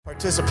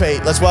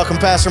Participate. Let's welcome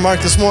Pastor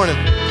Mark this morning.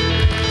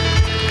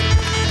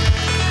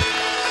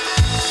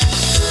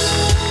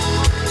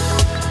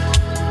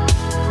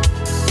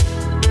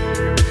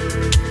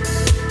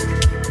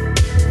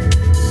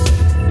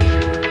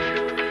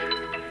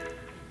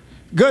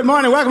 Good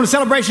morning. Welcome to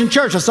Celebration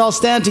Church. Let's all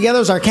stand together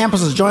as our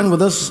campuses join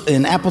with us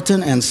in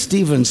Appleton and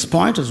Stevens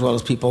Point, as well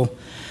as people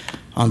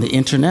on the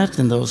internet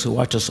and those who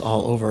watch us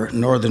all over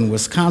northern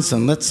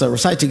Wisconsin. Let's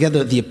recite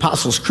together the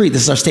Apostles' Creed.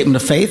 This is our statement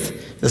of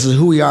faith. This is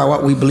who we are,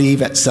 what we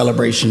believe at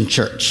Celebration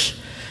Church.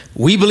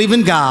 We believe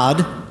in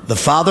God, the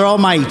Father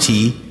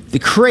Almighty, the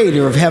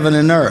creator of heaven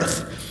and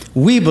earth.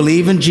 We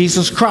believe in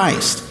Jesus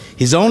Christ,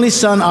 his only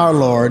Son, our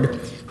Lord,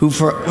 who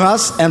for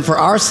us and for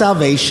our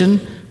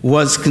salvation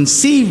was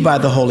conceived by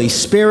the Holy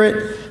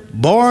Spirit,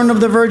 born of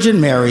the Virgin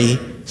Mary,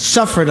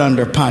 suffered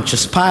under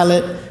Pontius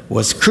Pilate,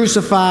 was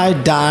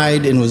crucified,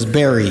 died, and was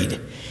buried.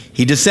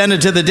 He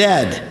descended to the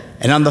dead,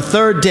 and on the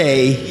third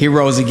day he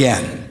rose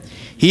again.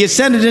 He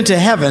ascended into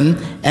heaven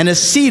and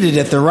is seated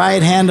at the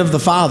right hand of the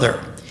Father.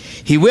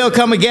 He will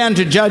come again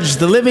to judge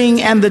the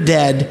living and the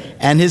dead,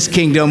 and his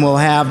kingdom will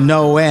have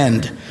no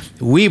end.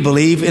 We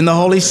believe in the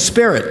Holy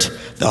Spirit,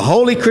 the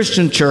holy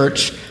Christian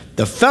church,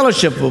 the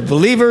fellowship of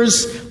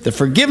believers, the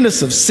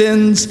forgiveness of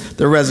sins,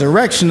 the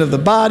resurrection of the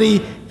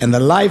body, and the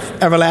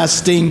life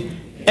everlasting.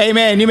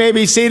 Amen. You may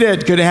be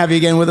seated. Good to have you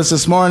again with us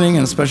this morning,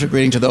 and a special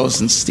greeting to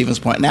those in Stevens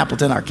Point and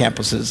Appleton, our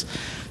campuses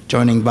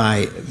joining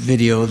by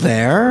video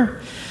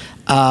there.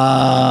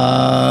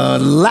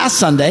 Last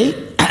Sunday,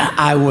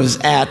 I was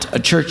at a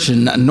church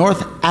in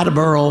North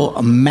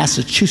Attleboro,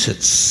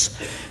 Massachusetts,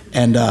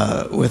 and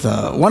with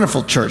a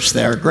wonderful church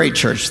there, great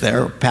church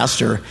there,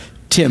 Pastor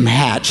Tim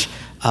Hatch.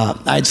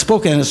 I'd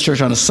spoken in this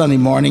church on a Sunday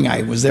morning.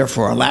 I was there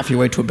for a Laugh Your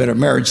Way to a Better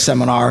Marriage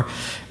seminar.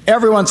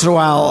 Every once in a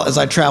while, as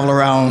I travel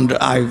around,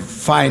 I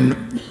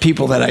find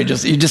people that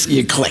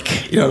you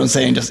click. You know what I'm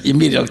saying? Just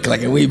immediately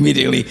click. And we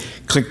immediately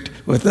clicked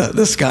with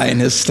this guy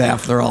and his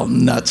staff. They're all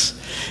nuts.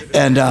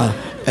 And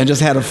just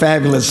had a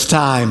fabulous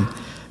time.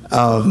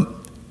 For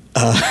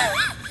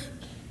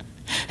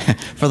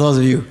those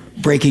of you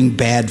Breaking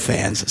Bad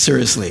fans,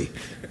 seriously,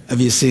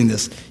 have you seen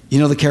this? You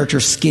know the character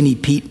Skinny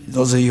Pete?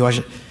 Those of you watch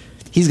it?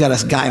 He's got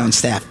a guy on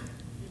staff,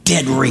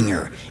 dead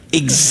ringer,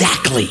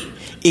 exactly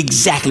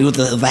with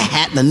the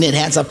hat, the knit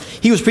hat and stuff.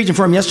 He was preaching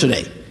for him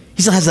yesterday.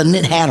 He still has a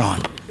knit hat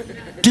on.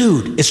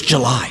 Dude, it's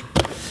July.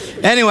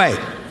 Anyway,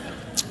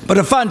 but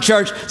a fun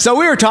church. So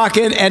we were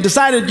talking and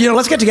decided,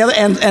 let's get together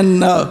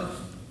and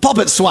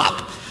pulpit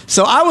swap.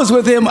 So I was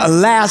with him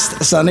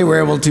last Sunday. We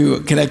were able to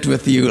connect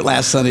with you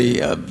last Sunday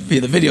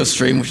via the video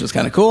stream, which was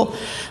kind of cool.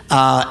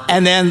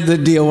 And then the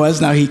deal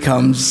was now he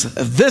comes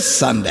this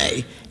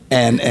Sunday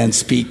and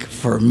speak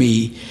for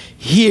me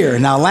here.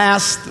 Now,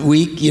 last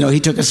week, he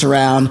took us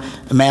around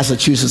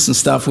Massachusetts and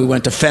stuff. We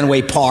went to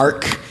Fenway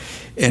Park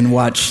and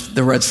watched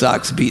the Red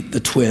Sox beat the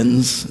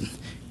Twins.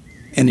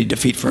 Any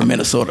defeat for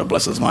Minnesota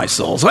blesses my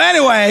soul. So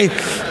anyway,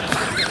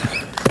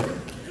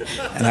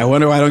 and I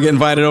wonder why I don't get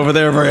invited over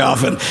there very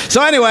often.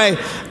 So anyway,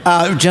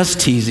 just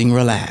teasing,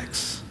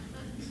 relax.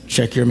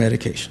 Check your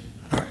medication.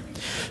 All right.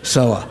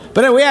 So,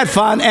 but anyway, we had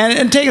fun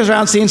and take us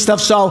around seeing stuff.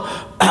 So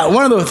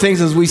one of the things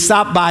is we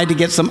stopped by to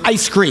get some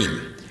ice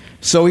cream.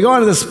 So we go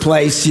into this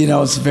place,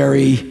 it's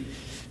very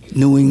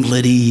New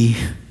England-y.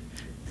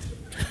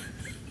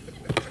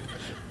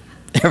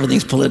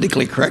 Everything's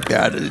politically correct there.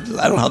 I don't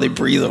know how they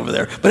breathe over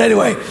there. But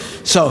anyway,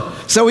 so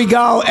we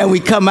go and we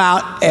come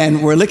out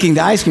and we're licking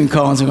the ice cream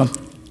cones and we go,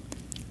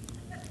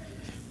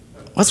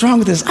 what's wrong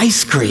with this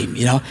ice cream,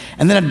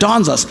 And then it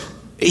dawns us,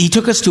 he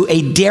took us to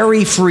a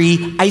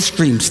dairy-free ice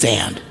cream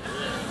stand.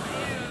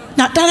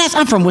 Now,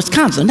 I'm from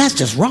Wisconsin. That's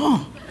just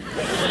wrong.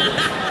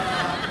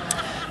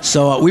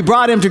 So we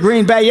brought him to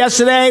Green Bay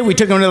yesterday. We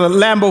took him to the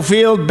Lambeau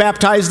Field,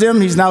 baptized him.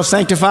 He's now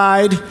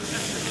sanctified,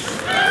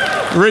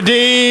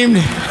 redeemed.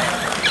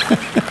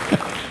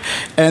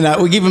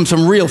 And we give him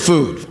some real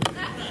food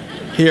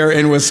here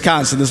in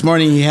Wisconsin. This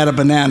morning he had a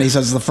banana. He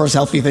says, it's the first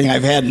healthy thing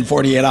I've had in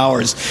 48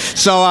 hours.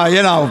 So,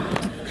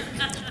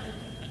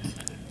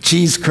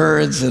 cheese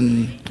curds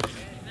and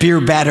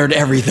beer-battered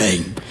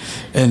everything.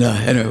 And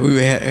we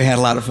had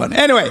a lot of fun.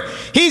 Anyway,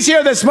 he's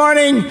here this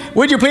morning.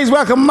 Would you please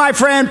welcome my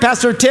friend,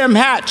 Pastor Tim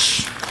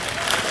Hatch.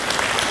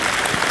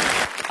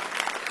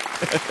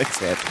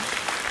 Thanks, man.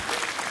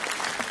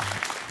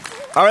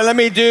 All right, let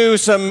me do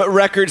some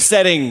record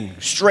setting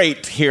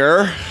straight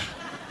here.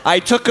 I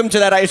took him to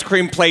that ice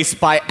cream place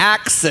by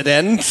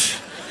accident.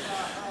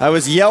 I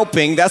was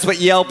Yelping. That's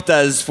what Yelp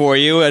does for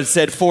you. It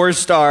said 4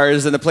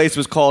 stars, and the place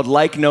was called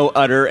Like No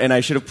Other, and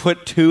I should have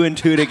put 2 and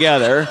 2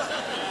 together.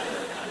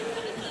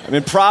 I'm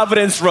in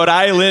Providence, Rhode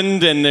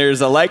Island, and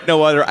there's a Like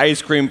No Other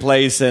ice cream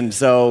place, and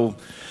so,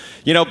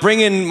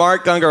 bringing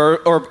Mark Gungor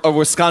or a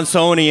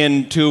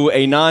Wisconsinian to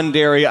a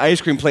non-dairy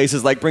ice cream place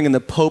is like bringing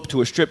the Pope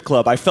to a strip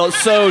club. I felt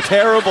so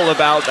terrible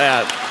about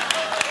that.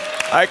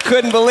 I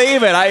couldn't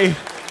believe it.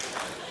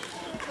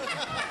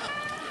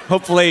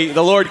 Hopefully,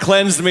 the Lord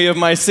cleansed me of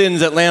my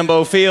sins at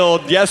Lambeau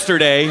Field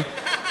yesterday.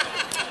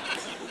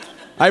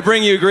 I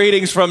bring you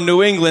greetings from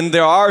New England.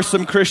 There are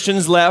some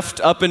Christians left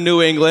up in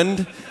New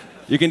England.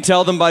 You can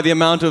tell them by the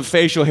amount of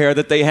facial hair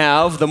that they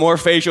have. The more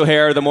facial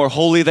hair, the more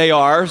holy they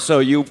are. So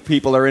you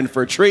people are in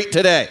for a treat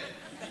today.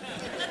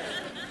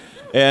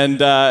 And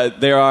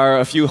there are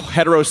a few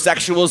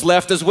heterosexuals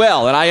left as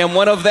well, and I am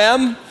one of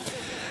them.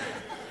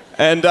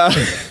 And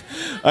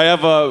I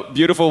have a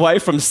beautiful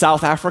wife from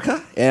South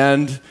Africa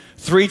and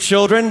 3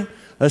 children,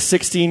 a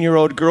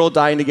 16-year-old girl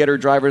dying to get her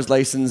driver's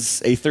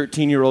license, a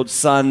 13-year-old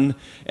son,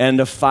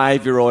 and a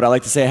 5-year-old. I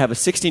like to say I have a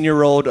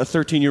 16-year-old, a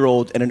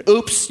 13-year-old, and an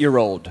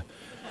oops-year-old.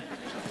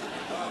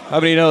 How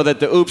many know that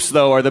the oops,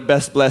 though, are the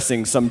best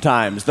blessings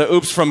sometimes? The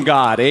oops from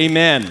God.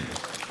 Amen.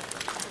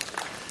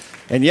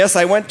 And yes,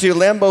 I went to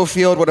Lambeau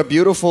Field. What a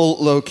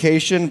beautiful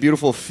location,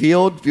 beautiful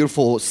field,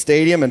 beautiful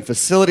stadium and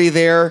facility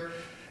there.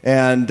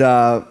 And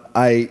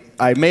I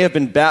may have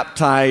been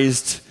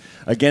baptized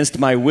against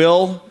my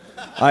will.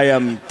 I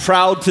am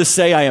proud to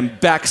say I am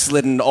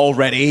backslidden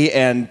already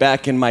and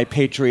back in my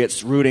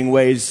Patriots rooting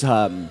ways.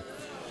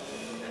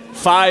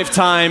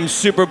 5-time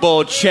Super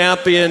Bowl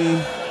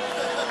champion.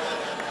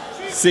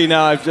 See,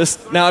 now I've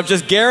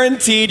just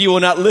guaranteed you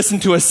will not listen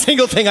to a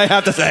single thing I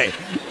have to say.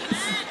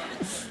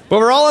 But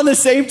we're all on the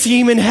same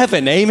team in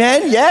heaven,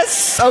 amen?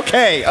 Yes?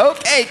 Okay,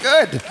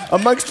 good.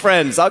 Amongst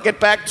friends, I'll get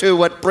back to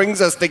what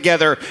brings us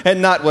together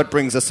and not what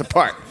brings us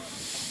apart.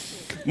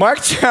 Mark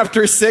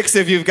chapter 6,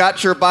 if you've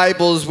got your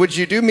Bibles, would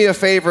you do me a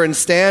favor and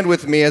stand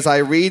with me as I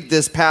read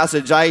this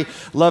passage? I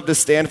love to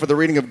stand for the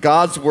reading of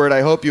God's Word.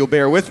 I hope you'll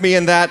bear with me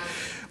in that.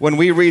 When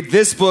we read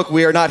this book,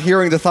 we are not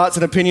hearing the thoughts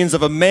and opinions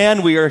of a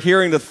man. We are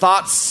hearing the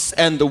thoughts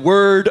and the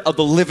word of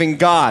the living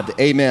God.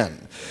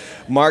 Amen.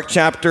 Mark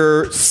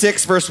chapter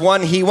 6, verse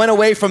 1, he went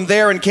away from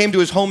there and came to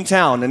his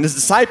hometown, and his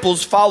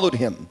disciples followed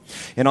him.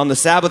 And on the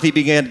Sabbath he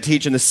began to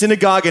teach in the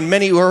synagogue, and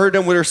many who heard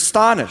him were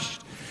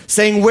astonished,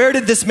 saying, "Where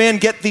did this man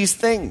get these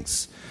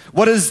things?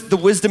 What is the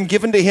wisdom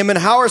given to him, and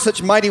how are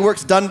such mighty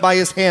works done by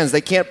his hands?"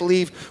 They can't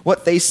believe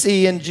what they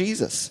see in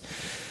Jesus.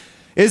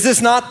 "Is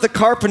this not the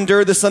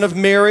carpenter, the son of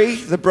Mary,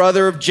 the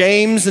brother of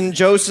James and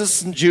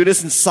Joseph and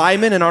Judas and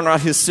Simon, and are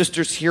not his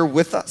sisters here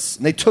with us?"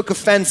 And they took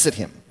offense at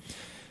him.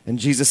 And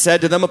Jesus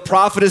said to them, "A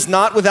prophet is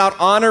not without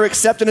honor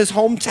except in his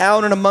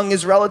hometown and among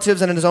his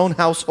relatives and in his own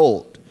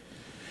household."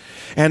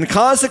 And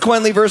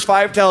consequently, verse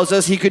 5 tells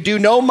us, he could do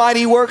no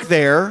mighty work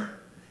there,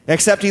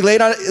 except he laid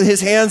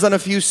his hands on a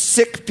few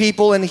sick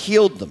people and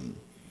healed them.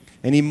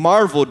 And he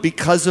marveled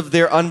because of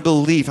their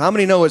unbelief. How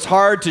many know it's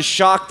hard to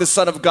shock the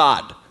Son of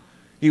God?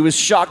 He was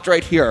shocked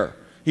right here.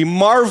 He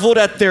marveled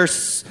at their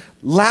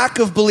lack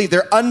of belief,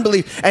 their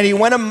unbelief. And he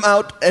went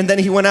out, and then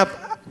he went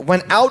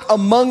out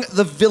among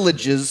the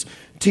villages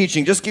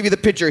teaching. Just to give you the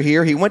picture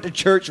here, he went to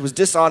church, was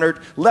dishonored,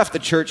 left the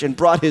church, and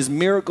brought his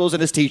miracles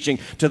and his teaching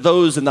to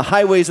those in the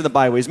highways and the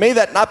byways. May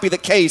that not be the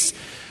case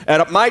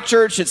at my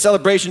church, at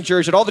Celebration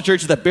Church, at all the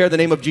churches that bear the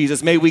name of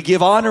Jesus. May we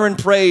give honor and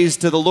praise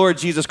to the Lord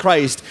Jesus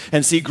Christ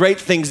and see great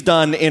things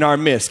done in our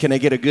midst. Can I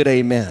get a good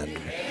amen?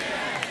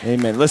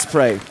 Amen. Let's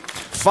pray.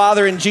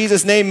 Father, in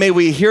Jesus' name, may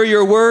we hear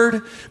your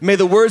word. May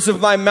the words of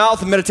my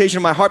mouth and meditation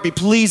of my heart be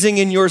pleasing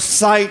in your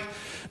sight.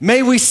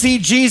 May we see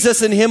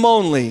Jesus and him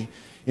only.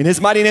 In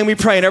his mighty name we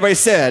pray. And everybody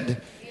said,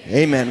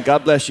 amen.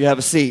 God bless you. Have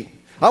a seat.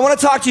 I want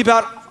to talk to you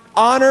about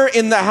honor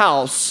in the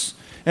house.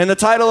 And the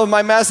title of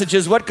my message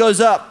is, What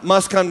Goes Up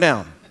Must Come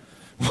Down.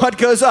 What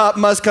goes up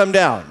must come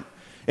down.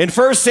 In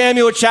 1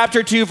 Samuel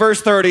chapter 2,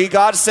 verse 30,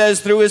 God says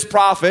through his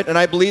prophet, and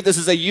I believe this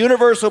is a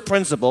universal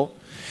principle,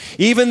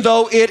 even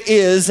though it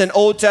is an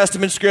Old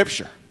Testament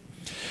scripture.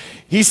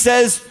 He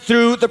says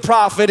through the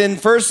prophet in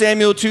 1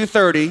 Samuel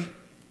 2:30,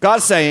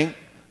 God saying,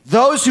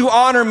 "Those who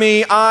honor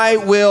me, I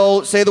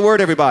will," say the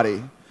word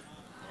everybody,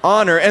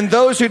 "honor, and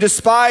those who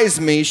despise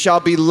me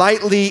shall be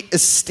lightly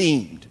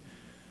esteemed."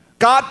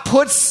 God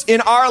puts in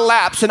our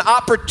laps an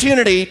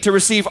opportunity to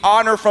receive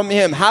honor from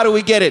him. How do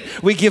we get it?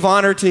 We give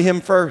honor to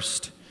him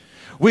first.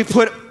 We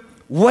put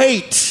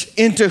weight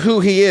into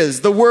who he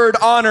is. The word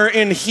honor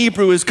in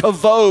Hebrew is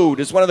kavod.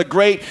 It's one of the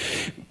great,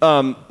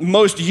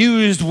 most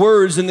used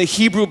words in the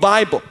Hebrew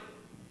Bible.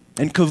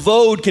 And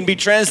kavod can be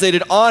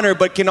translated honor,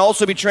 but can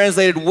also be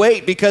translated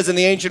weight, because in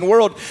the ancient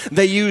world,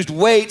 they used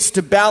weights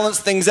to balance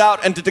things out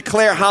and to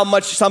declare how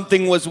much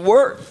something was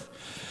worth.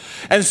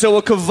 And so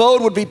a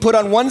kavod would be put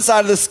on one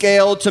side of the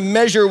scale to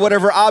measure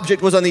whatever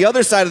object was on the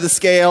other side of the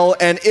scale.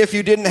 And if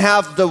you didn't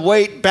have the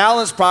weight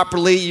balanced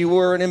properly, you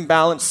were an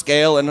imbalanced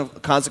scale. And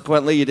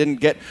consequently, you didn't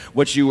get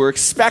what you were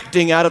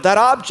expecting out of that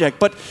object.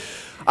 But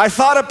I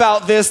thought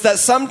about this, that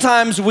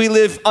sometimes we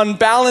live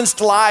unbalanced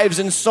lives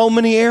in so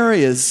many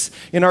areas,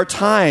 in our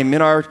time,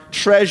 in our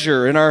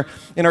treasure, in our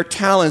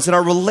talents, in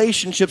our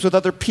relationships with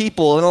other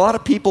people. And a lot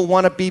of people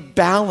want to be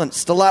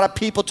balanced. A lot of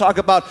people talk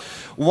about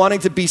wanting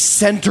to be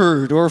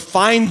centered or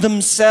find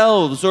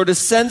themselves or to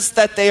sense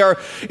that they are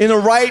in the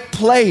right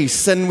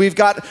place. And we've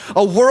got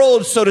a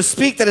world, so to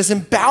speak, that is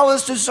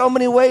imbalanced in so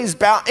many ways.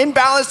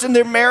 Imbalanced in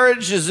their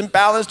marriages,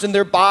 imbalanced in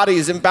their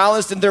bodies,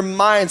 imbalanced in their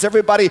minds.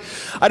 Everybody,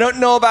 I don't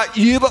know about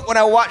you, but when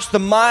I watch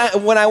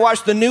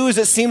the news,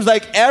 it seems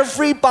like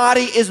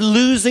everybody is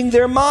losing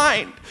their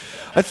mind.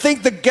 I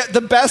think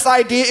the best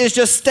idea is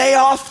just stay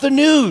off the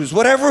news,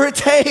 whatever it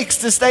takes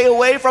to stay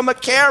away from a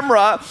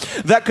camera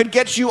that could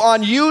get you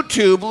on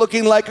YouTube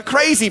looking like a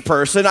crazy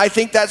person. I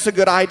think that's a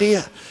good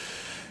idea.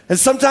 And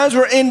sometimes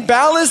we're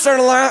imbalanced in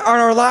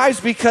our lives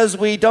because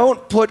we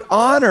don't put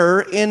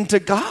honor into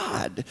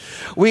God.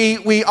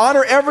 We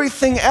honor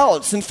everything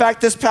else. In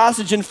fact, this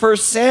passage in 1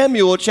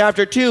 Samuel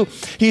chapter 2,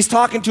 he's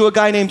talking to a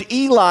guy named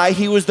Eli.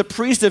 He was the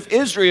priest of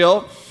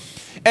Israel,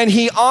 and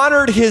he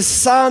honored his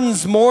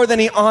sons more than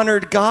he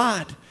honored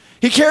God.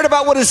 He cared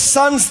about what his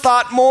sons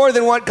thought more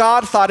than what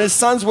God thought. His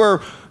sons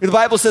were, the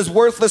Bible says,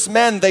 worthless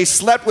men. They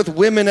slept with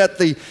women at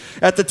the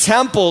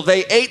temple.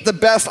 They ate the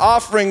best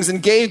offerings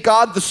and gave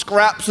God the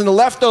scraps and the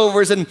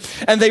leftovers. And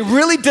they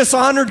really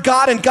dishonored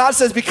God. And God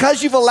says,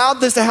 because you've allowed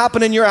this to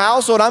happen in your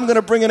household, I'm going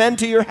to bring an end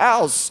to your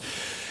house.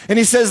 And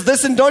he says,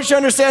 listen, don't you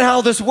understand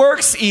how this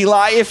works,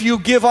 Eli? If you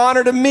give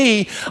honor to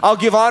me, I'll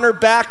give honor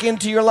back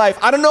into your life.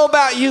 I don't know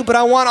about you, but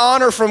I want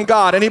honor from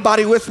God.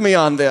 Anybody with me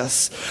on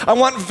this? I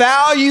want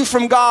value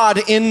from God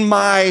in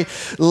my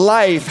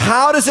life.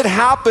 How does it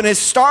happen? It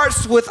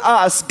starts with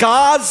us,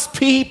 God's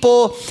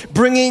people,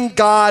 bringing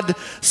God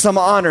some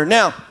honor.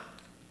 Now,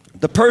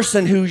 the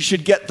person who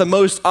should get the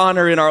most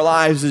honor in our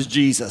lives is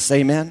Jesus.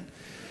 Amen?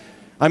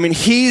 I mean,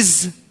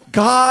 he's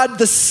God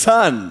the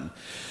Son.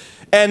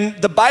 And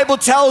the Bible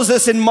tells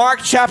us in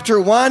Mark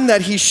chapter 1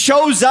 that he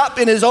shows up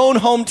in his own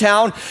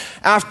hometown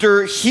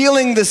after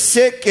healing the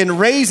sick and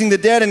raising the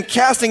dead and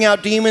casting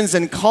out demons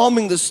and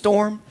calming the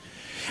storm.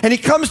 And he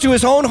comes to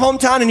his own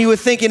hometown, and you would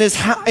think in his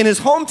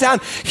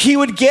hometown he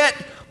would get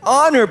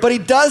honor, but he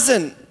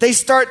doesn't. They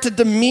start to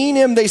demean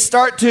him. They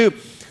start to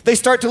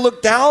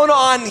look down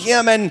on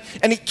him, and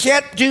he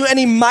can't do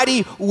any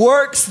mighty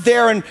works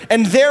there.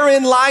 And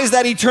therein lies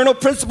that eternal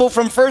principle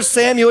from 1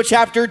 Samuel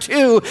chapter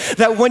 2,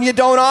 that when you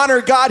don't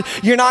honor God,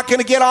 you're not going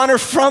to get honor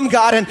from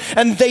God.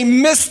 And they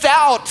missed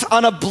out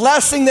on a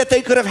blessing that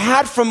they could have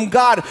had from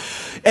God,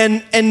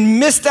 and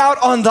missed out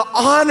on the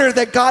honor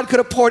that God could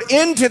have poured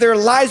into their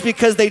lives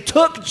because they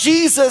took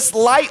Jesus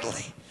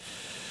lightly.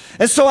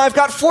 And so I've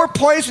got 4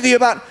 points with you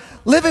about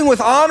living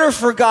with honor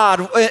for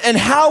God and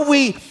how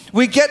we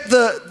get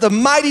the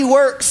mighty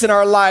works in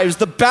our lives,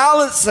 the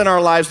balance in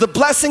our lives, the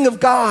blessing of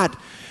God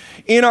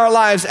in our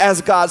lives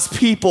as God's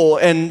people.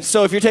 And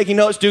so if you're taking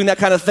notes, doing that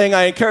kind of thing,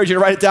 I encourage you to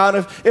write it down.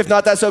 If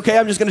not, that's okay.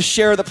 I'm just going to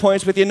share the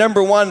points with you.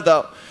 Number one,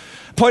 though.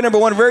 Point number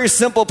one, very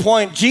simple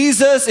point.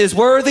 Jesus is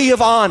worthy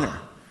of honor.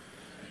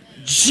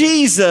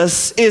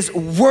 Jesus is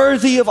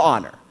worthy of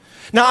honor.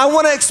 Now, I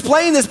want to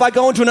explain this by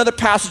going to another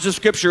passage of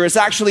Scripture. It's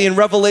actually in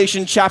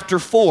Revelation chapter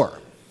 4.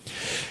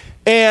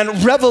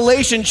 And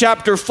Revelation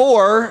chapter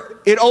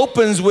 4, it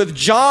opens with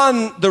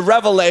John the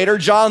Revelator,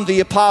 John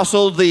the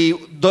Apostle, the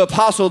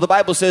apostle the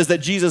Bible says that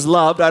Jesus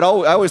loved. I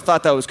always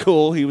thought that was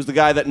cool. He was the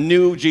guy that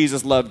knew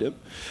Jesus loved him.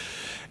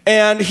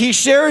 And he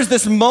shares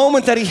this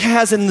moment that he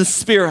has in the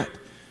Spirit.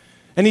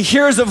 And he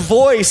hears a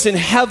voice in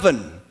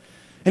heaven.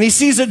 And he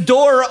sees a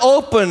door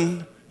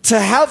open to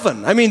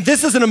heaven. I mean,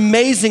 this is an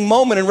amazing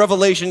moment in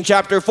Revelation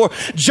chapter 4.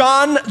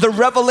 John the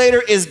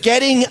Revelator is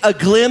getting a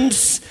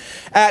glimpse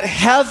at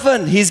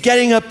heaven. He's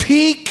getting a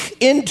peek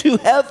into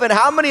heaven.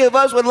 How many of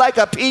us would like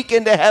a peek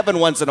into heaven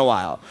once in a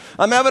while?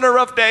 I'm having a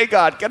rough day,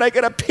 God. Can I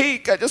get a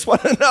peek? I just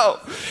want to know.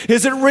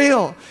 Is it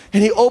real?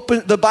 And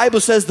the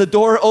Bible says the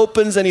door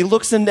opens and he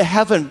looks into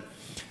heaven.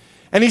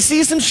 And he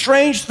sees some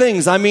strange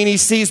things. I mean, he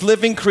sees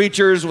living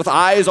creatures with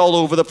eyes all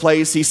over the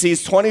place. He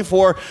sees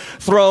 24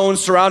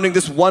 thrones surrounding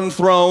this one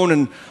throne,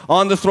 and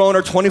on the throne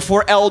are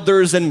 24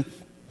 elders. And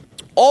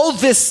all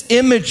this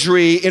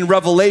imagery in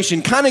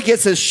Revelation kind of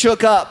gets us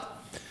shook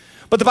up.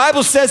 But the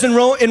Bible says in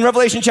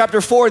Revelation chapter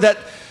 4 that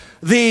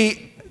the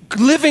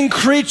living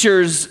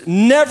creatures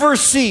never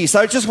cease.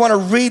 I just want to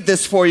read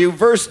this for you.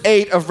 Verse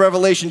 8 of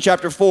Revelation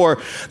chapter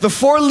 4. The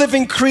 4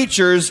 living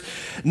creatures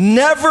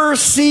never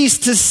cease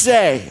to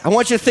say. I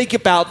want you to think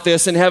about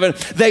this in heaven.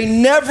 They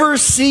never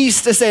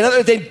cease to say. In other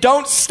words, they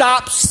don't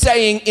stop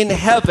saying in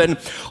heaven,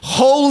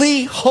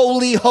 holy,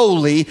 holy,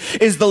 holy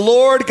is the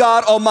Lord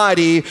God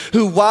Almighty,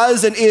 who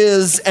was and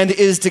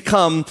is to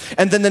come.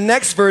 And then the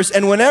next verse,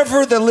 and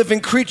whenever the living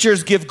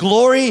creatures give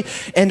glory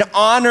and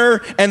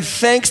honor and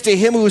thanks to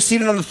him who is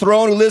seated on the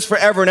throne, who lives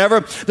forever and ever,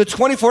 the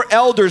 24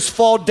 elders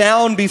fall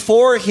down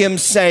before him,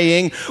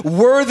 saying,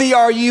 worthy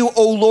are you,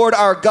 O Lord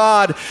our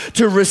God,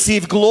 to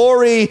receive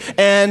glory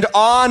and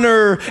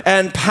honor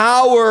and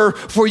power,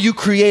 for you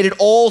created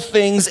all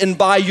things, and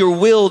by your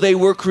will they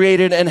were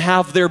created and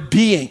have their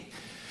being.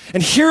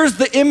 And here's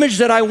the image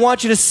that I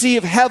want you to see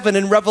of heaven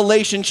in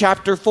Revelation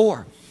chapter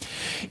 4.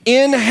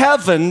 In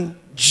heaven,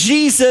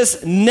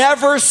 Jesus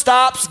never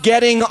stops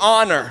getting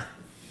honor.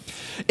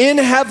 In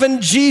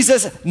heaven,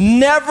 Jesus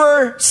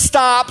never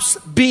stops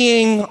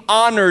being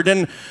honored.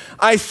 And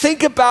I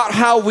think about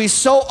how we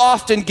so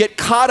often get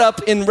caught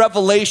up in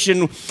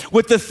Revelation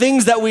with the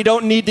things that we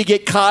don't need to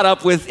get caught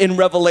up with in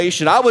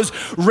Revelation. I was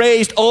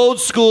raised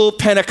old school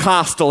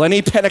Pentecostal.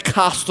 Any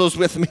Pentecostals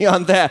with me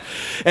on that?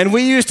 And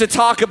we used to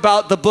talk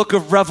about the book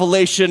of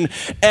Revelation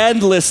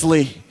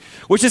endlessly,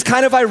 which is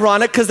kind of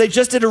ironic because they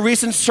just did a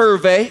recent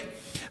survey.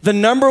 The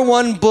number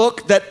one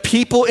book that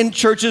people in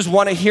churches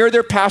want to hear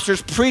their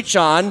pastors preach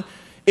on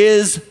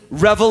is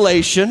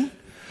Revelation.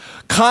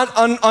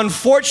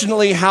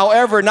 Unfortunately,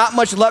 however, not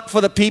much luck for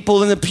the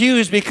people in the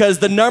pews, because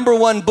the number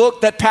one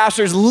book that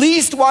pastors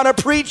least want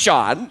to preach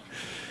on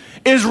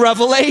is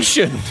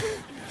Revelation.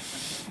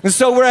 And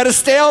so we're at a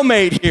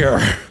stalemate here.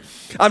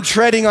 I'm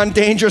treading on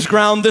dangerous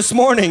ground this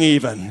morning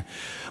even.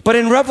 But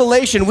in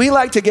Revelation, we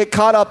like to get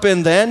caught up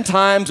in the end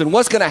times and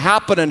what's going to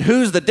happen and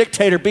who's the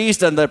dictator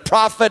beast and the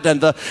prophet and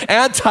the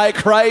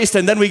antichrist.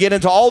 And then we get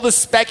into all the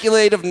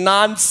speculative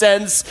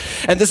nonsense.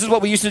 And this is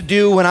what we used to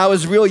do when I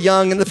was real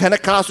young in the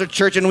Pentecostal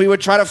church. And we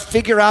would try to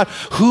figure out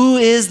who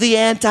is the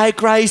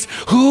antichrist?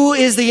 Who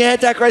is the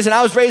antichrist? And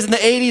I was raised in the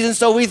 80s, and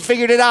so we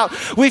figured it out.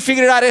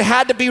 It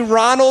had to be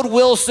Ronald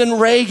Wilson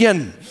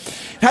Reagan.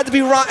 Had to be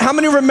how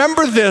many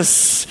remember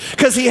this?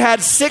 Because he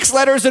had 6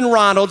 letters in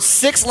Ronald,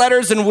 6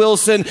 letters in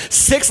Wilson,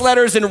 6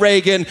 letters in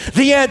Reagan,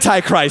 the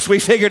Antichrist. We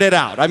figured it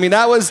out. I mean,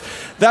 that was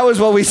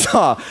what we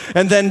saw.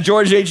 And then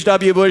George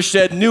H.W. Bush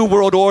said New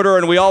World Order,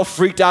 and we all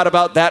freaked out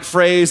about that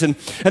phrase. And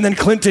then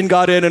Clinton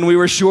got in, and we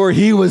were sure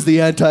he was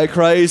the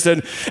Antichrist.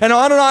 And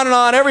on and on and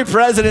on. Every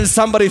president,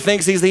 somebody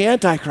thinks he's the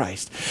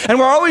Antichrist. And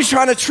we're always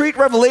trying to treat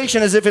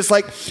Revelation as if it's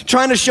like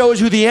trying to show us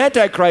who the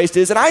Antichrist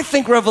is. And I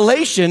think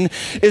Revelation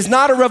is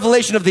not a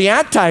revelation of the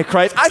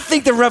Antichrist. I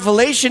think the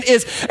revelation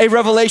is a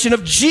revelation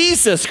of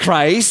Jesus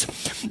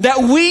Christ, that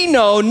we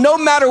know no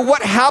matter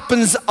what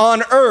happens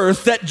on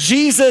earth, that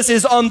Jesus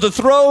is on the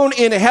throne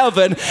in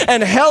heaven,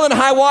 and hell and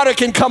high water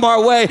can come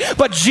our way,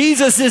 but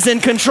Jesus is in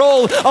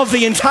control of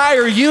the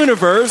entire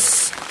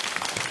universe.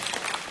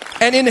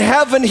 And in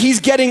heaven, he's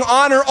getting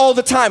honor all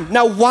the time.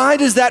 Now, why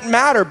does that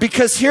matter?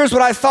 Because here's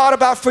what I thought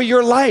about for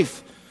your life.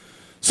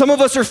 Some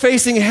of us are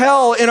facing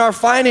hell in our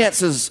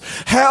finances,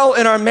 hell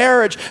in our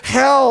marriage,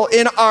 hell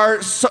in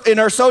our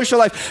social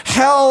life,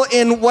 hell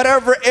in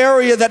whatever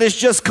area that is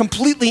just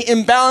completely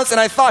imbalanced.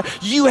 And I thought,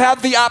 you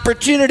have the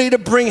opportunity to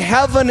bring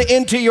heaven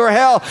into your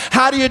hell.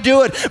 How do you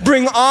do it?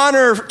 Bring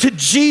honor to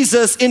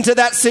Jesus into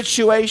that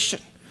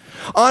situation.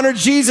 Honor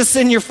Jesus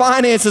in your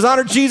finances.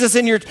 Honor Jesus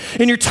in your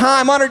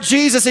time. Honor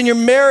Jesus in your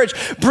marriage.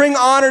 Bring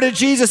honor to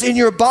Jesus in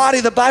your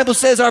body. The Bible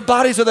says our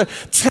bodies are the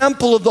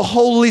temple of the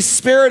Holy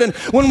Spirit. And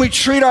when we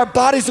treat our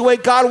bodies the way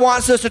God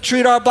wants us to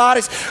treat our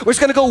bodies, it's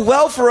going to go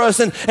well for us.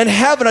 And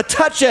heaven, a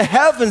touch of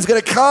heaven is going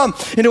to come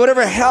into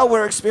whatever hell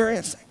we're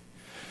experiencing.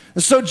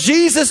 And so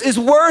Jesus is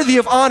worthy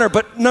of honor.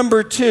 But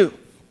number 2,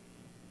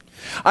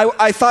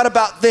 I thought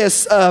about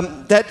this,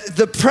 that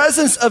the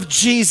presence of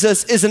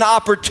Jesus is an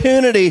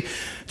opportunity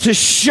to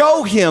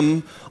show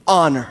him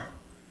honor.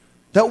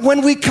 That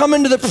when we come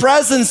into the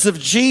presence of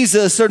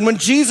Jesus, or when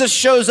Jesus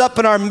shows up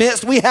in our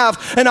midst, we have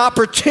an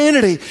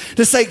opportunity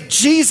to say,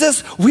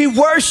 Jesus, we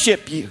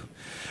worship you.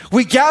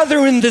 We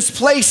gather in this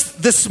place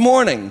this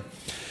morning,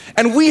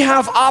 and we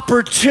have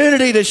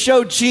opportunity to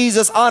show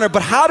Jesus honor.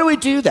 But how do we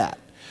do that?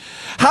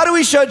 How do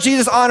we show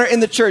Jesus honor in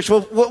the church?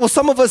 Well,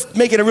 some of us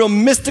make it a real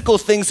mystical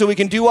thing so we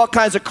can do all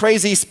kinds of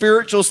crazy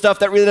spiritual stuff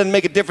that really doesn't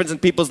make a difference in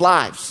people's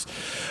lives.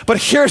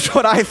 But here's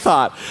what I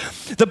thought.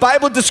 The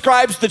Bible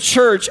describes the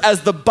church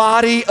as the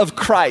body of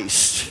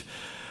Christ.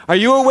 Are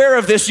you aware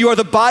of this? You are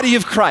the body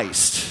of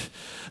Christ.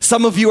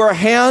 Some of you are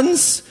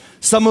hands.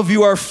 Some of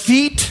you are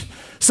feet.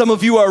 Some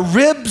of you are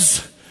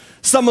ribs.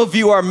 Some of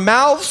you are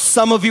mouths.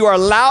 Some of you are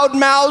loud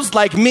mouths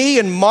like me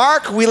and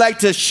Mark. We like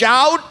to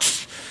shout.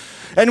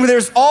 And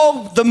there's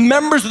all the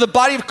members of the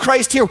body of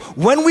Christ here.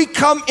 When we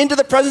come into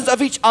the presence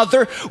of each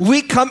other,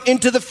 we come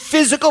into the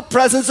physical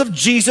presence of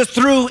Jesus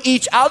through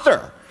each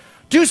other.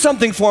 Do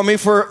something for me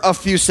for a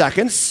few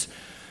seconds.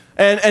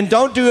 And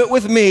don't do it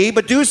with me,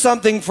 but do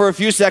something for a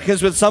few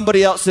seconds with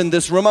somebody else in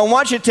this room. I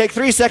want you to take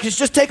 3 seconds.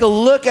 Just take a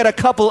look at a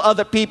couple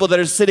other people that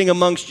are sitting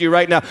amongst you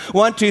right now.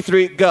 1, 2,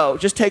 3, go.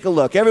 Just take a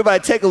look.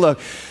 Everybody take a look.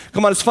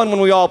 Come on, it's fun when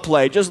we all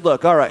play. Just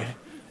look. All right.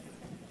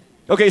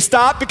 Okay,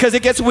 stop because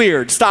it gets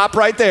weird. Stop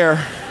right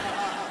there.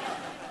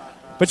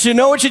 But you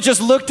know what you just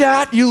looked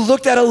at? You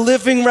looked at a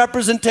living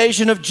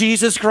representation of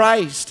Jesus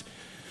Christ.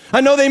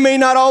 I know they may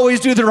not always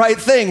do the right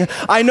thing.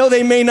 I know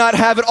they may not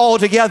have it all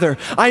together.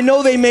 I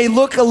know they may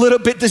look a little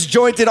bit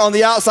disjointed on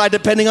the outside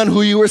depending on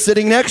who you were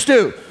sitting next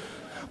to.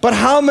 But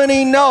how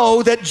many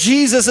know that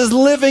Jesus is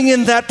living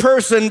in that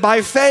person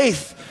by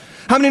faith?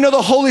 How many know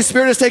the Holy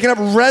Spirit has taken up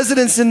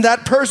residence in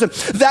that person?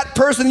 That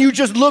person you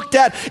just looked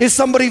at is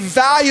somebody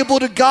valuable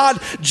to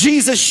God.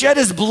 Jesus shed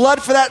his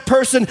blood for that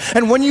person.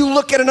 And when you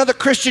look at another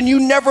Christian, you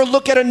never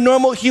look at a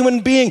normal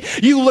human being.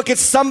 You look at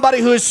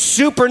somebody who is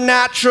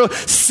supernatural,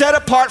 set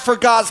apart for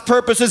God's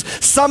purposes,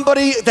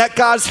 somebody that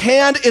God's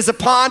hand is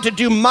upon to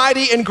do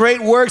mighty and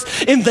great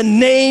works in the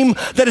name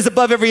that is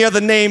above every other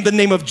name, the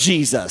name of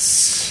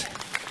Jesus.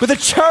 We're the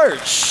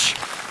church,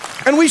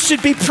 and we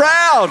should be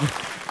proud.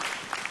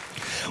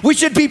 We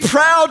should be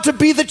proud to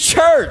be the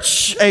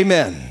church.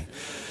 Amen.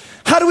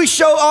 How do we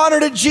show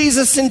honor to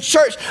Jesus in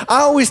church?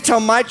 I always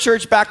tell my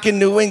church back in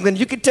New England,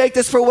 you can take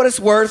this for what it's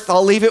worth.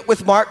 I'll leave it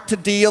with Mark to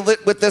deal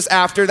with this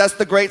after. That's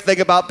the great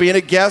thing about being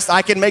a guest.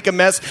 I can make a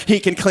mess.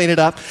 He can clean it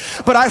up.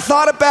 But I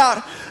thought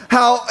about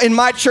how in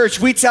my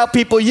church we tell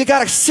people, you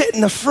got to sit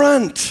in the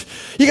front.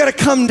 You got to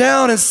come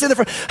down and sit in the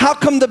front. How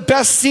come the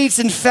best seats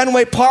in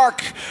Fenway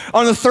Park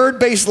on the third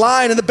base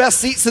line and the best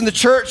seats in the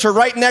church are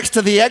right next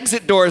to the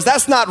exit doors?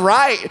 That's not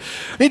right.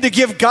 We need to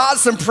give God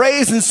some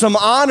praise and some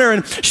honor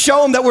and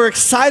show him that we're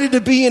excited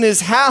to be in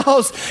his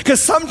house. Because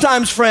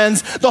sometimes,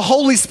 friends, the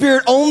Holy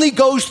Spirit only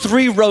goes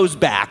 3 rows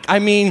back. I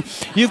mean,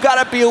 you've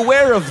got to be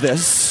aware of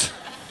this.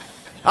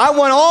 I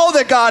want all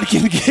that God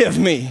can give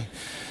me.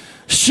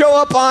 Show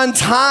up on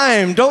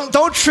time.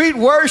 Don't treat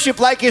worship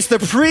like it's the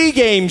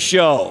pregame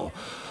show.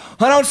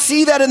 I don't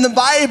see that in the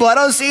Bible. I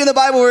don't see in the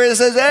Bible where it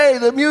says, hey,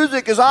 the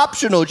music is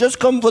optional.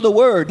 Just come for the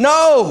word.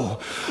 No,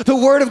 the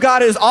word of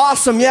God is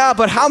awesome. Yeah,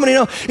 but how many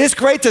know it's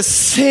great to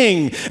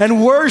sing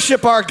and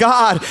worship our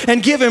God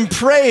and give him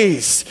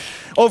praise?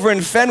 Over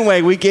in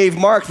Fenway, we gave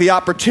Mark the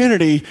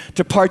opportunity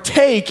to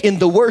partake in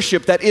the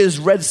worship that is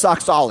Red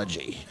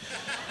Soxology.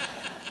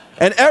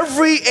 And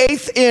every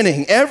eighth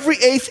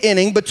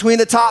inning between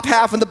the top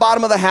half and the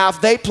bottom of the half,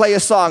 they play a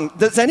song.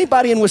 Does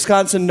anybody in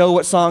Wisconsin know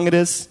what song it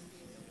is?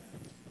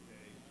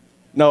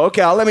 No,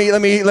 okay, let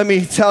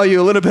me tell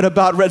you a little bit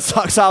about Red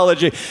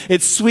Soxology.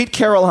 It's Sweet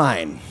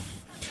Caroline.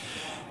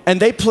 And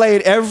they play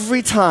it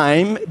every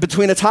time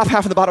between the top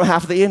half and the bottom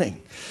half of the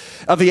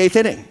eighth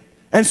inning.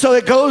 And so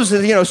it goes,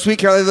 Sweet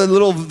Caroline,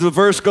 the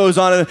verse goes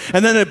on,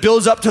 and then it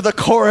builds up to the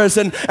chorus,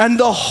 and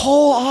the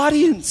whole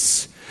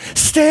audience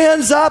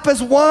stands up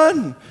as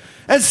one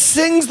and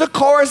sings the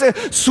chorus,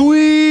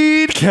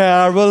 Sweet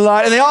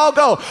Caroline, and they all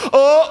go,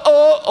 oh,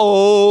 oh,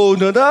 oh,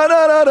 da, da,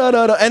 da, da,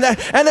 da, da, and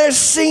they're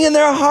singing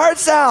their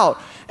hearts out.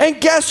 And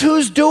guess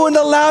who's doing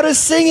the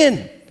loudest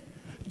singing?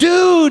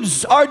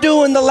 Dudes are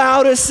doing the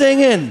loudest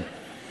singing.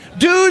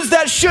 Dudes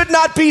that should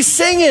not be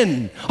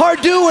singing are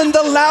doing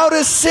the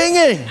loudest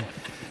singing.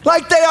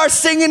 Like they are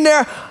singing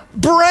their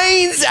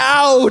brains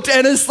out,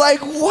 and it's like,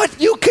 what?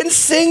 You can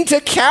sing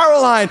to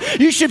Caroline.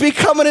 You should be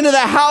coming into the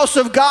house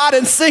of God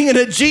and singing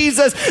to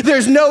Jesus.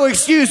 There's no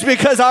excuse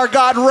because our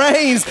God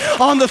reigns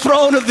on the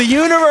throne of the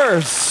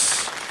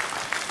universe.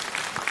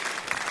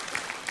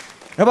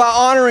 About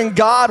honoring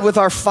God with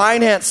our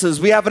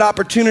finances, we have an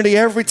opportunity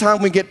every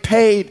time we get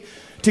paid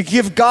to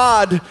give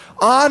God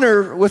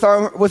honor with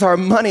our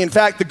money. In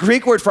fact, the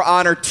Greek word for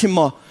honor,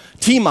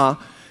 tima,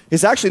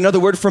 is actually another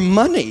word for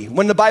money.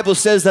 When the Bible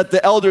says that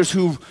the elders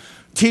who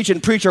teach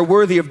and preach are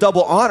worthy of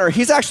double honor,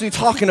 he's actually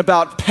talking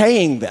about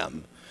paying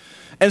them.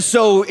 And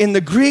so in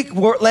the Greek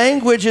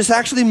language, it's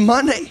actually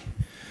money.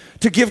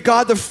 To give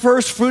God the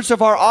first fruits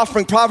of our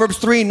offering. Proverbs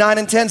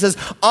 3:9-10 says,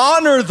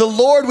 honor the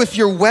Lord with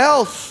your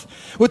wealth,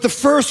 with the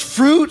first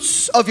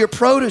fruits of your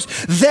produce.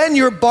 Then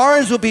your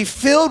barns will be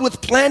filled with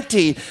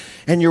plenty,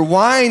 and your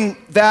wine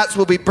vats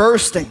will be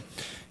bursting.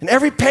 And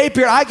every pay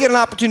period, I get an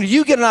opportunity,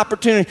 you get an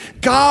opportunity.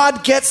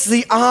 God gets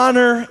the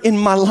honor in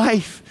my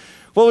life.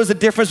 What was the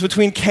difference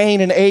between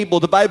Cain and Abel?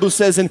 The Bible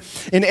says in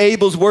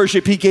Abel's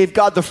worship, he gave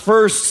God the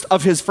first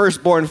of his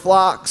firstborn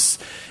flocks.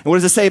 And what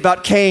does it say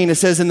about Cain? It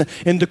says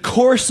in the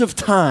course of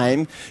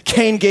time,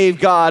 Cain gave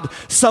God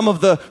some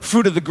of the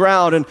fruit of the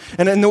ground.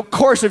 And in the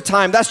course of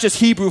time, that's just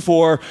Hebrew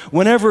for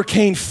whenever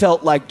Cain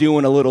felt like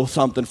doing a little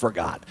something for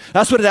God.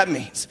 That's what that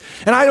means.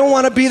 And I don't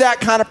want to be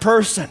that kind of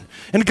person.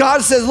 And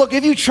God says, look,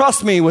 if you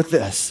trust me with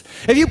this,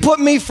 if you put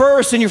me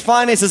first in your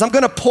finances, I'm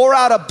going to pour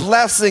out a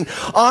blessing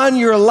on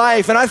your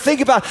life. And I think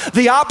about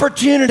the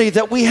opportunity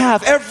that we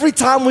have every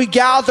time we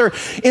gather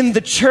in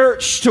the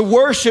church to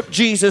worship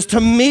Jesus,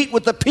 to meet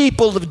with the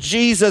people of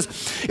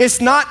Jesus.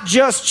 It's not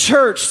just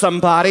church,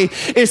 somebody.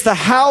 It's the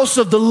house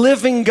of the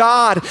living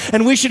God.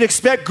 And we should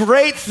expect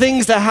great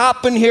things to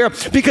happen here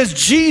because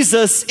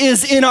Jesus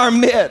is in our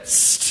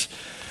midst.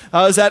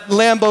 I was at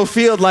Lambeau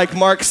Field, like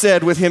Mark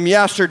said, with him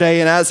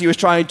yesterday, and as he was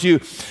trying to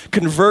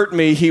convert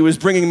me, he was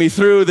bringing me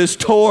through this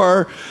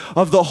tour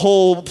of the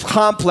whole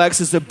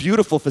complex. It's a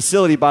beautiful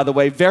facility, by the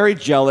way, very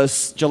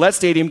jealous. Gillette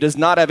Stadium does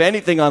not have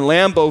anything on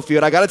Lambeau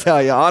Field, I got to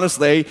tell you,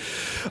 honestly.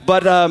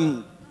 But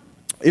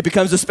it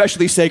becomes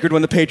especially sacred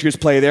when the Patriots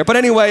play there. But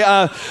anyway,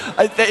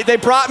 they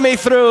brought me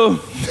through.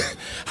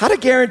 How to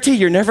guarantee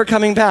you're never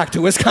coming back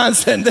to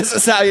Wisconsin? This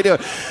is how you do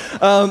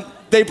it.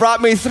 They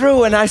brought me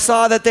through, and I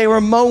saw that they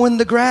were mowing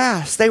the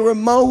grass. They were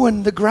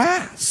mowing the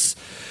grass.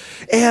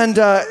 And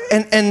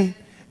then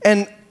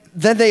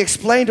they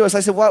explained to us, I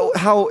said, well,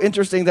 how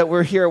interesting that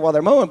we're here while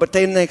they're mowing. But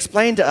then they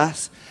explained to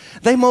us,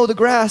 they mow the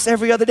grass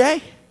every other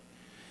day.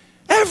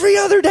 Every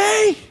other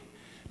day.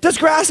 Does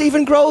grass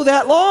even grow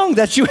that long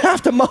that you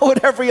have to mow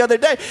it every other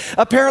day?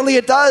 Apparently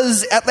it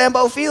does at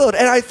Lambeau Field.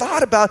 And I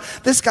thought about,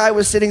 this guy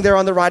was sitting there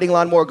on the riding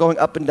lawnmower going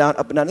up and down,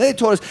 up and down. And they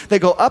told us they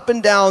go up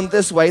and down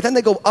this way, then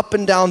they go up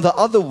and down the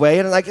other way.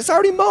 And I'm like, it's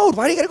already mowed.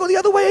 Why do you got to go the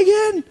other way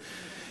again?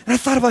 And I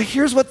thought about,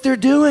 here's what they're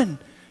doing.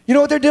 You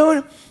know what they're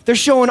doing? They're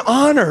showing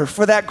honor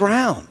for that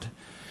ground.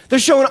 They're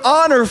showing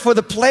honor for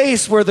the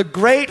place where the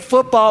great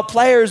football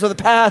players of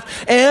the past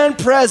and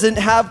present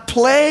have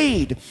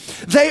played.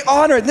 They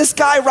honor it. This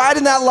guy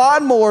riding that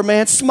lawnmower,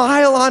 man,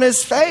 smile on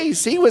his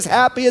face. He was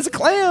happy as a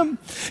clam.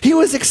 He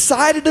was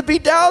excited to be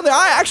down there.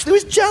 I actually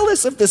was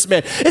jealous of this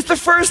man. It's the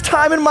first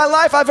time in my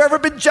life I've ever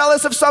been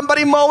jealous of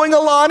somebody mowing a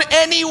lawn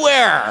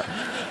anywhere.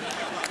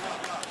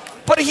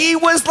 But he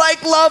was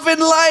like loving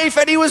life,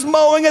 and he was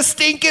mowing a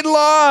stinking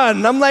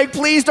lawn. I'm like,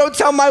 please don't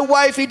tell my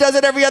wife he does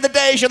it every other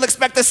day. She'll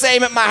expect the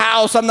same at my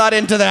house. I'm not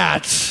into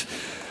that.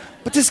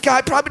 But this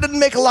guy probably doesn't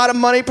make a lot of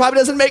money, probably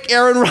doesn't make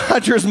Aaron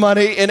Rodgers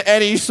money in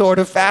any sort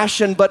of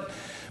fashion, but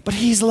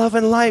he's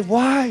loving life.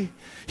 Why?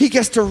 He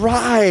gets to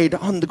ride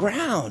on the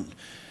ground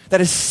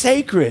that is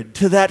sacred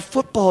to that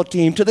football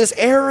team, to this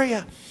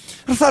area.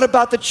 I thought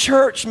about the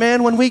church,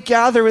 man, when we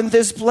gather in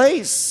this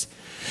place.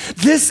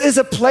 This is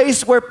a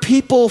place where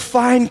people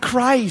find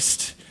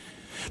Christ.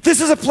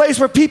 This is a place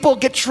where people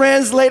get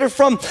translated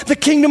from the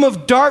kingdom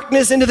of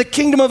darkness into the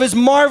kingdom of his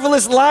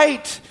marvelous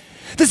light.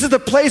 This is the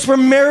place where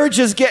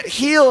marriages get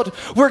healed,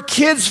 where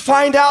kids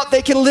find out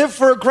they can live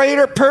for a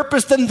greater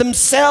purpose than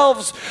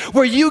themselves,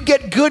 where you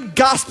get good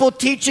gospel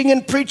teaching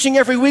and preaching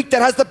every week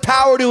that has the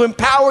power to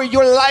empower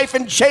your life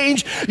and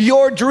change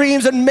your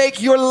dreams and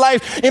make your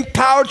life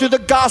empowered through the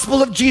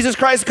gospel of Jesus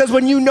Christ. Because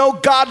when you know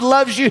God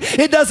loves you,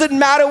 it doesn't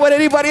matter what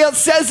anybody else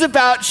says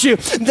about you.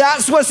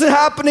 That's what's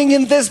happening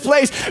in this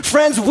place.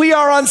 Friends, we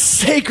are on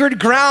sacred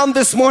ground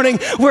this morning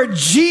where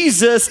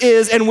Jesus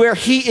is, and where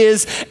he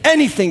is,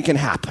 anything can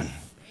happen.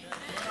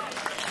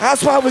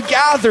 That's why we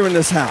gather in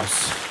this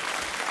house.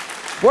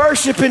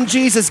 Worshiping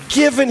Jesus,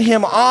 giving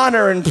him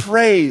honor and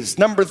praise.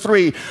 Number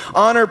 3,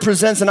 honor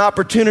presents an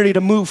opportunity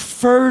to move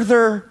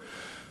further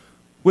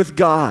with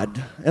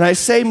God. And I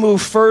say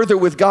move further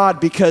with God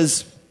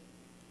because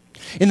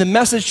in the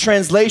Message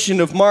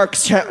translation of Mark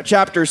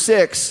chapter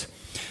 6,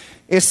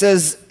 it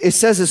says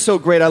it's so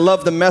great. I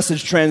love the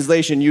Message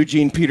translation,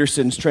 Eugene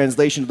Peterson's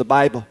translation of the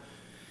Bible.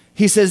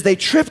 He says, they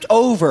tripped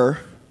over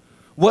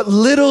what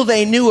little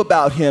they knew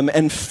about him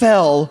and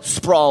fell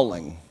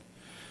sprawling.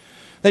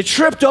 They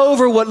tripped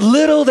over what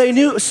little they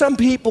knew. Some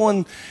people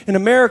in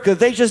America,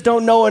 they just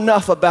don't know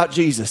enough about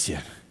Jesus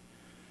yet.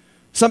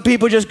 Some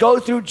people just go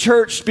to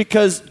church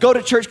because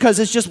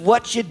it's just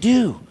what you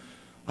do.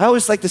 I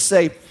always like to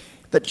say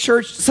that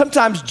church,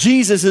 sometimes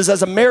Jesus is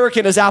as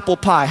American as apple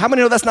pie. How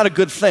many know that's not a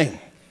good thing?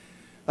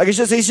 Like he's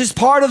just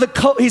part of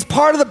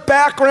the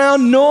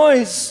background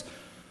noise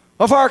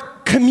of our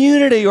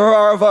community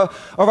or of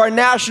our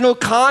national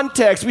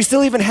context. We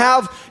still even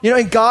have,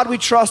 in God we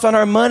trust on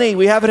our money.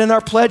 We have it in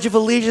our Pledge of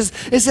Allegiance.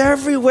 It's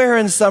everywhere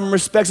in some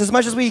respects. As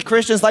much as we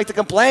Christians like to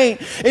complain,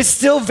 it's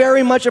still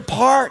very much a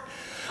part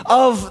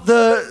of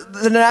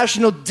the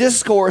national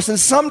discourse. And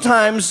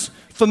sometimes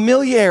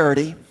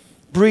familiarity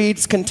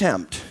breeds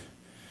contempt.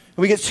 And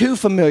we get too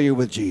familiar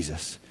with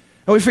Jesus.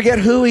 And we forget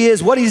who he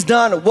is, what he's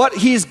done, what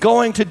he's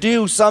going to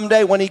do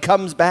someday when he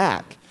comes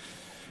back.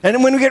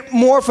 And when we get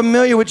more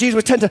familiar with Jesus,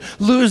 we tend to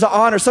lose the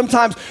honor.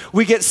 Sometimes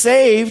we get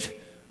saved.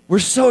 We're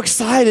so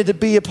excited to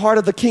be a part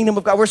of the kingdom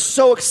of God. We're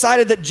so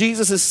excited that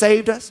Jesus has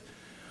saved us.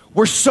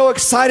 We're so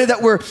excited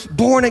that we're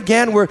born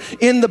again. We're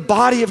in the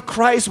body of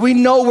Christ. We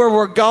know where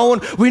we're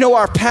going. We know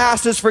our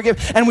past is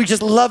forgiven. And we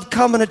just love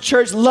coming to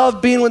church,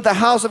 love being with the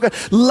house of God,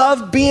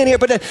 love being here.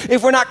 But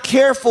if we're not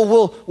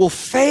careful, we'll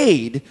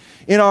fade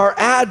in our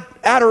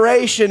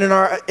adoration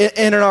and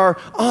in our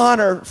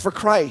honor for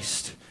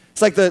Christ.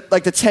 It's like the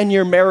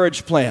 10-year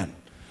marriage plan.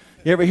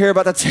 You ever hear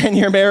about the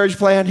 10-year marriage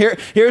plan?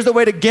 Here's the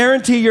way to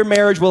guarantee your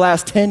marriage will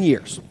last 10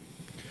 years.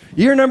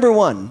 Year number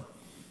 1,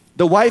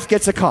 the wife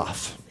gets a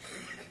cough.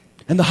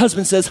 And the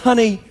husband says,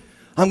 honey,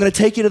 I'm going to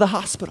take you to the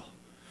hospital.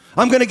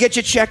 I'm going to get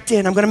you checked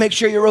in. I'm going to make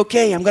sure you're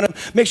okay. I'm going to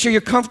make sure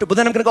you're comfortable.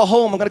 Then I'm going to go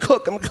home. I'm going to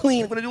cook. I'm going to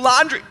clean. I'm going to do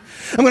laundry.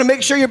 I'm going to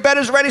make sure your bed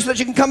is ready so that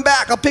you can come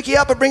back. I'll pick you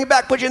up and bring you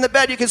back, put you in the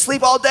bed. You can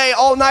sleep all day,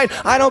 all night.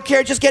 I don't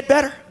care. Just get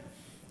better.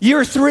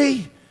 Year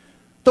 3.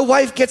 The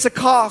wife gets a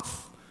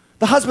cough.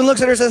 The husband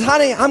looks at her and says,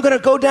 honey, I'm going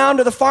to go down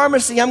to the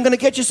pharmacy. I'm going to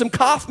get you some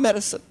cough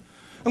medicine.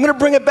 I'm going to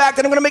bring it back.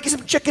 Then I'm going to make you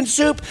some chicken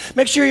soup.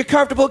 Make sure you're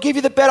comfortable. Give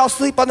you the bed. I'll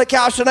sleep on the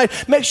couch tonight.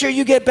 Make sure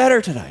you get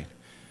better tonight.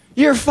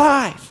 Year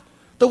 5,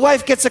 the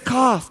wife gets a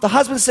cough. The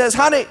husband says,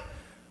 honey,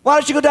 why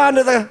don't you go down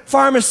to the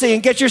pharmacy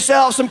and get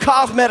yourself some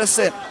cough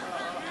medicine?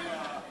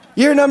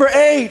 Year number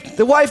 8,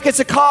 the wife gets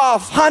a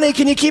cough. Honey,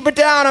 can you keep it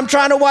down? I'm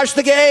trying to watch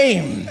the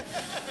game.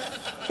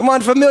 Come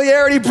on,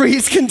 familiarity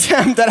breeds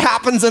contempt. That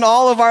happens in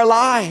all of our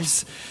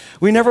lives.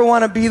 We never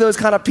want to be those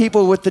kind of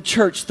people with the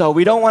church, though.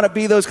 We don't want to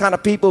be those kind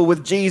of people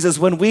with Jesus.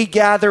 When we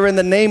gather in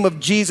the name of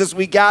Jesus,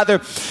 we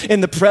gather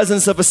in the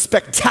presence of a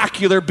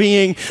spectacular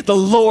being, the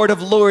Lord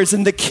of Lords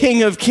and the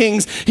King of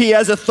Kings. He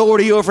has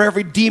authority over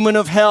every demon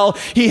of hell.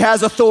 He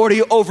has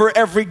authority over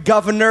every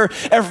governor,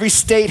 every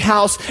state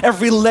house,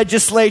 every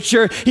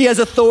legislature. He has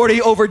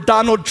authority over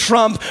Donald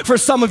Trump. For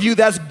some of you,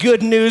 that's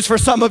good news. For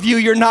some of you,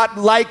 you're not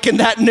liking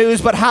that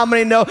news. But how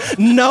many know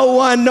no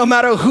one, no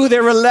matter who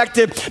they're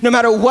elected, no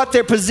matter what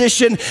their position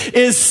position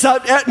is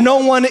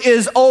no one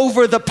is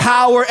over the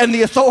power and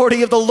the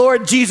authority of the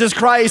Lord Jesus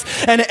Christ.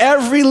 And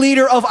every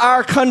leader of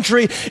our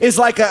country is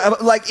like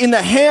in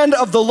the hand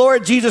of the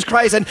Lord Jesus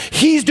Christ, and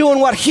he's doing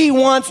what he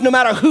wants no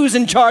matter who's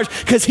in charge,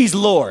 because he's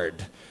Lord.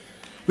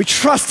 We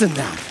trust in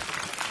that.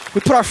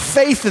 We put our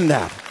faith in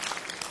that.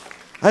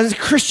 As a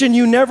Christian,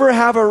 you never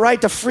have a right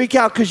to freak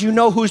out because you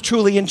know who's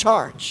truly in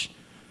charge.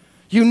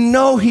 You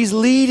know he's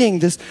leading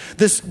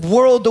this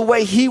world the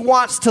way he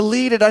wants to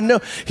lead it. I know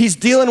he's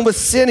dealing with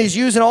sin. He's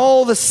using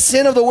all the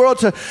sin of the world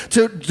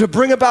to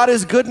bring about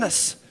his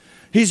goodness.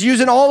 He's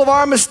using all of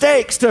our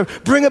mistakes to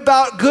bring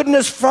about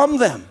goodness from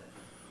them.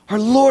 Our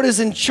Lord is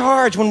in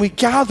charge. When we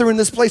gather in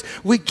this place,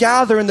 we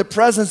gather in the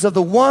presence of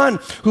the one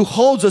who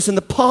holds us in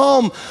the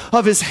palm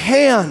of his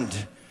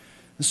hand.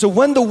 So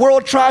when the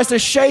world tries to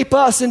shape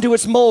us into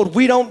its mold,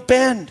 we don't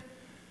bend,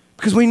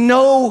 because we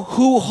know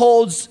who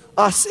holds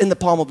us in the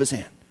palm of his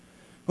hand.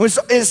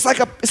 It's like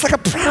a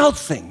proud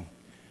thing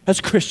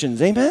as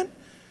Christians, amen?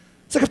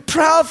 It's like a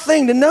proud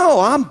thing to know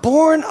I'm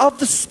born of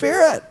the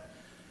Spirit.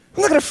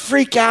 I'm not going to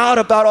freak out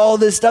about all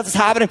this stuff that's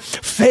happening.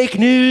 Fake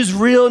news,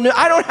 real news.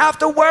 I don't have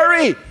to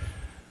worry.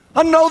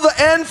 I know the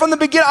end from the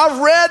beginning. I've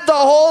read the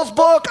whole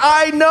book.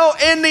 I know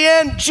in the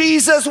end,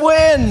 Jesus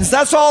wins.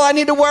 That's all I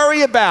need to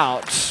worry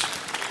about.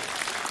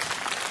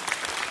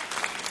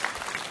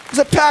 I was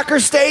at Packer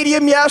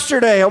Stadium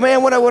yesterday. Oh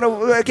man, what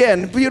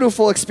a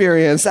beautiful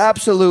experience.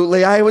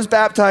 Absolutely. I was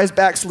baptized,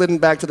 backslidden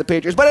back to the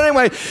Patriots. But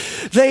anyway,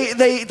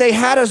 they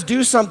had us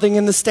do something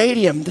in the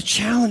stadium that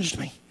challenged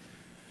me.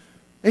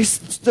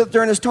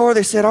 During this tour,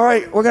 they said, all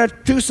right, we're going to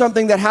do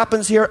something that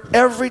happens here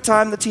every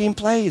time the team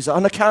plays.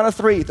 On the count of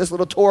three, this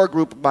little tour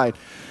group of mine.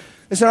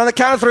 They said, on the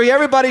count of three,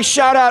 everybody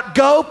shout out,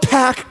 "Go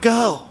Pack,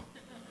 go."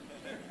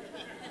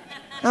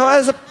 Now,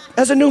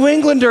 as a New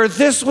Englander,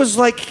 this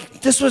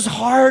was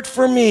hard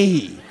for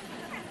me.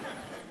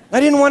 I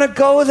didn't want to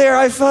go there.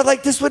 I felt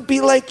like this would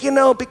be like,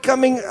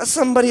 becoming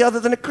somebody other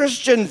than a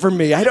Christian for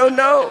me. I don't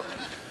know.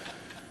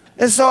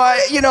 And so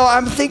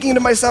I'm thinking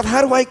to myself,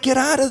 how do I get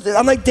out of this?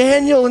 I'm like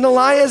Daniel and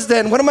Elias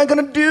then. What am I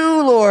going to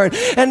do, Lord?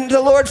 And the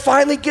Lord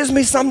finally gives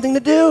me something to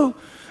do.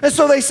 And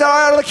so they said, all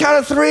right, on the count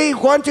of three,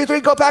 1, 2,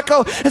 3, go Pat,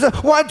 go. And so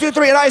 1, 2,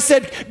 3, and I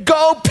said,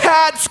 "Go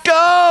Pats,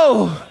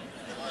 go."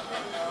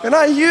 And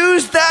I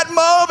used that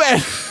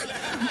moment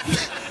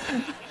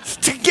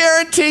to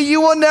guarantee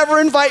you will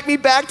never invite me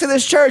back to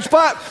this church.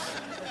 But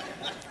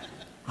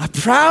I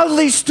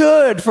proudly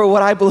stood for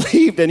what I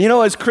believed in.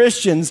 As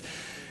Christians,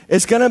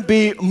 it's going to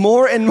be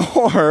more and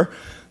more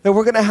that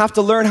we're going to have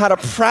to learn how to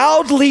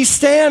proudly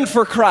stand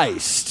for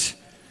Christ.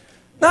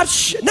 Not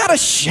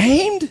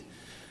ashamed.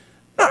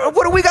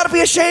 What do we got to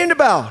be ashamed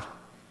about?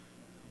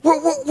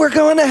 We're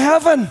going to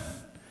heaven.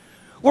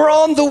 We're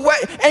on the way,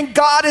 and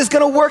God is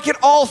going to work in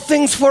all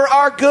things for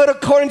our good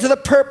according to the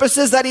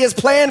purposes that he has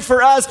planned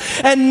for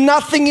us, and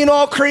nothing in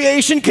all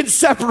creation can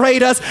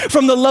separate us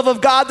from the love of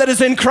God that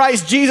is in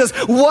Christ Jesus.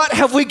 What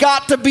have we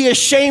got to be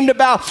ashamed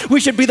about? We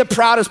should be the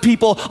proudest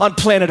people on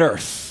planet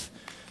Earth,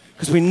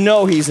 because we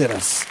know he's in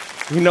us.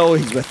 We know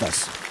he's with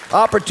us.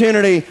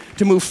 Opportunity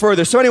to move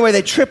further. So anyway,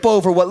 they trip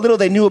over what little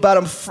they knew about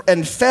him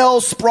and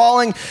fell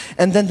sprawling,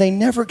 and then they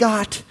never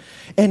got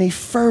any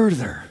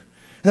further.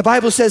 And the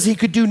Bible says he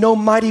could do no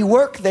mighty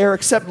work there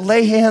except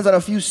lay hands on a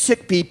few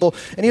sick people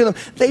and heal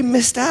them. They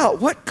missed out.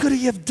 What could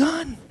he have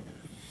done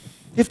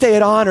if they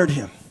had honored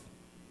him?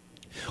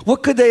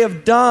 What could they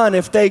have done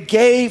if they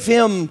gave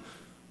him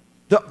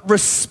the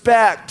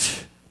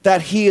respect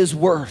that he is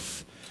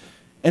worth?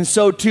 And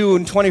so too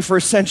in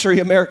 21st century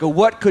America,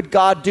 what could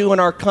God do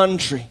in our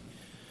country?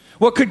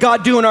 What could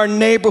God do in our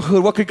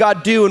neighborhood? What could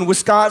God do in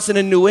Wisconsin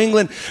and New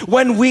England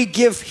when we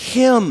give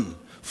him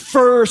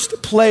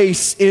first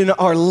place in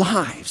our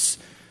lives?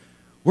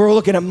 We're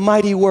looking at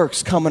mighty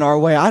works coming our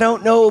way. I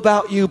don't know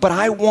about you, but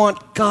I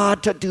want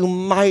God to do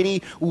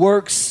mighty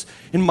works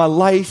in my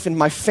life, in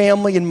my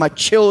family, in my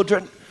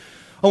children.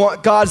 I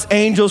want God's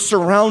angels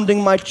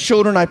surrounding my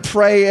children. I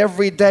pray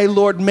every day,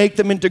 Lord, make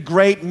them into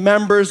great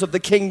members of the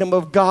kingdom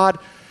of God.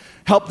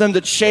 Help them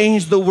to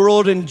change the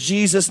world in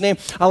Jesus' name.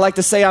 I like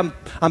to say I'm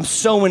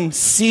sowing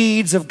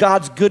seeds of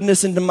God's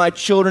goodness into my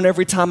children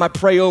every time I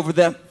pray over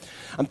them.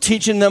 I'm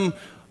teaching them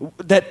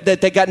that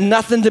they got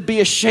nothing to be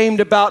ashamed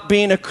about.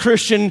 Being a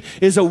Christian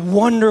is a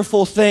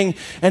wonderful thing,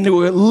 and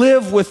to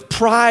live with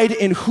pride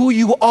in who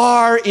you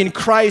are in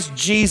Christ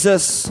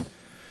Jesus,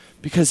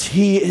 because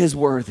he is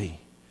worthy.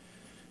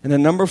 And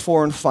then number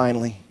 4, and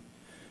finally,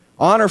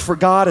 honor for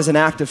God is an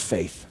act of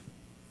faith.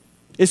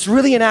 It's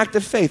really an act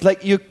of faith.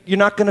 Like you're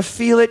not going to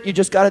feel it, you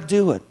just got to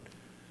do it.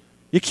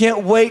 You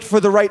can't wait for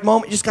the right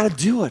moment, you just got to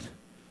do it.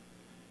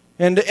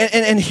 And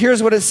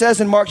here's what it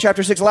says in Mark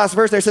chapter 6, the last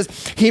verse there. It says,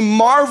 he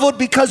marveled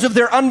because of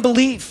their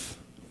unbelief.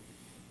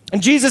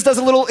 And Jesus does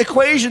a little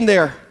equation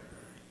there.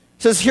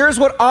 He says, here's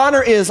what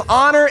honor is.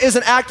 Honor is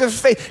an act of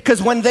faith.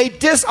 Because when they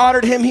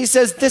dishonored him, he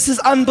says, this is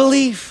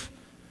unbelief.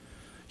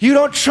 You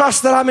don't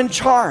trust that I'm in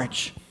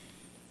charge.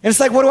 And it's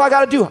like, what do I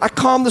got to do? I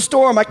calmed the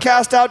storm. I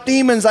cast out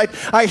demons.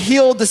 I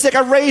healed the sick.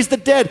 I raised the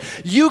dead.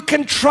 You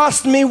can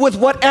trust me with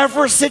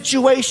whatever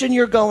situation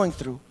you're going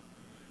through.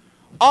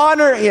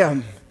 Honor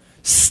him.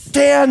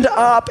 Stand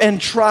up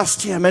and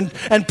trust him and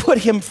put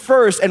him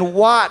first and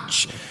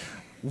watch.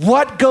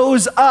 What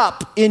goes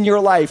up in your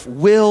life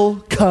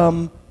will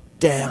come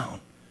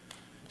down.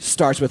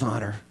 Starts with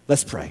honor.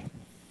 Let's pray.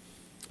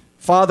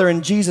 Father,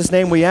 in Jesus'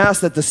 name, we ask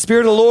that the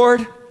Spirit of the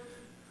Lord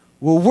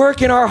will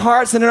work in our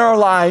hearts and in our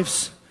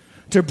lives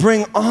to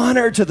bring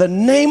honor to the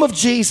name of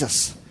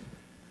Jesus.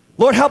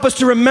 Lord, help us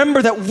to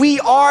remember that we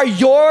are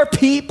your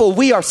people.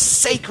 We are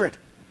sacred.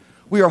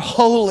 We are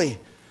holy.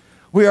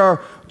 We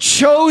are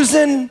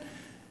chosen,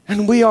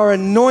 and we are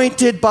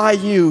anointed by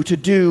you to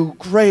do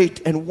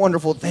great and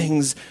wonderful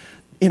things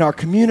in our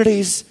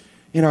communities,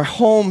 in our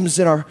homes,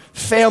 in our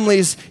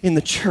families, in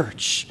the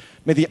church.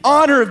 May the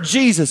honor of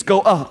Jesus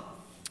go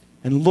up,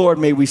 and Lord,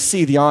 may we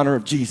see the honor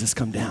of Jesus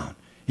come down.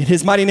 In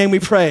his mighty name we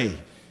pray,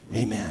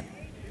 amen.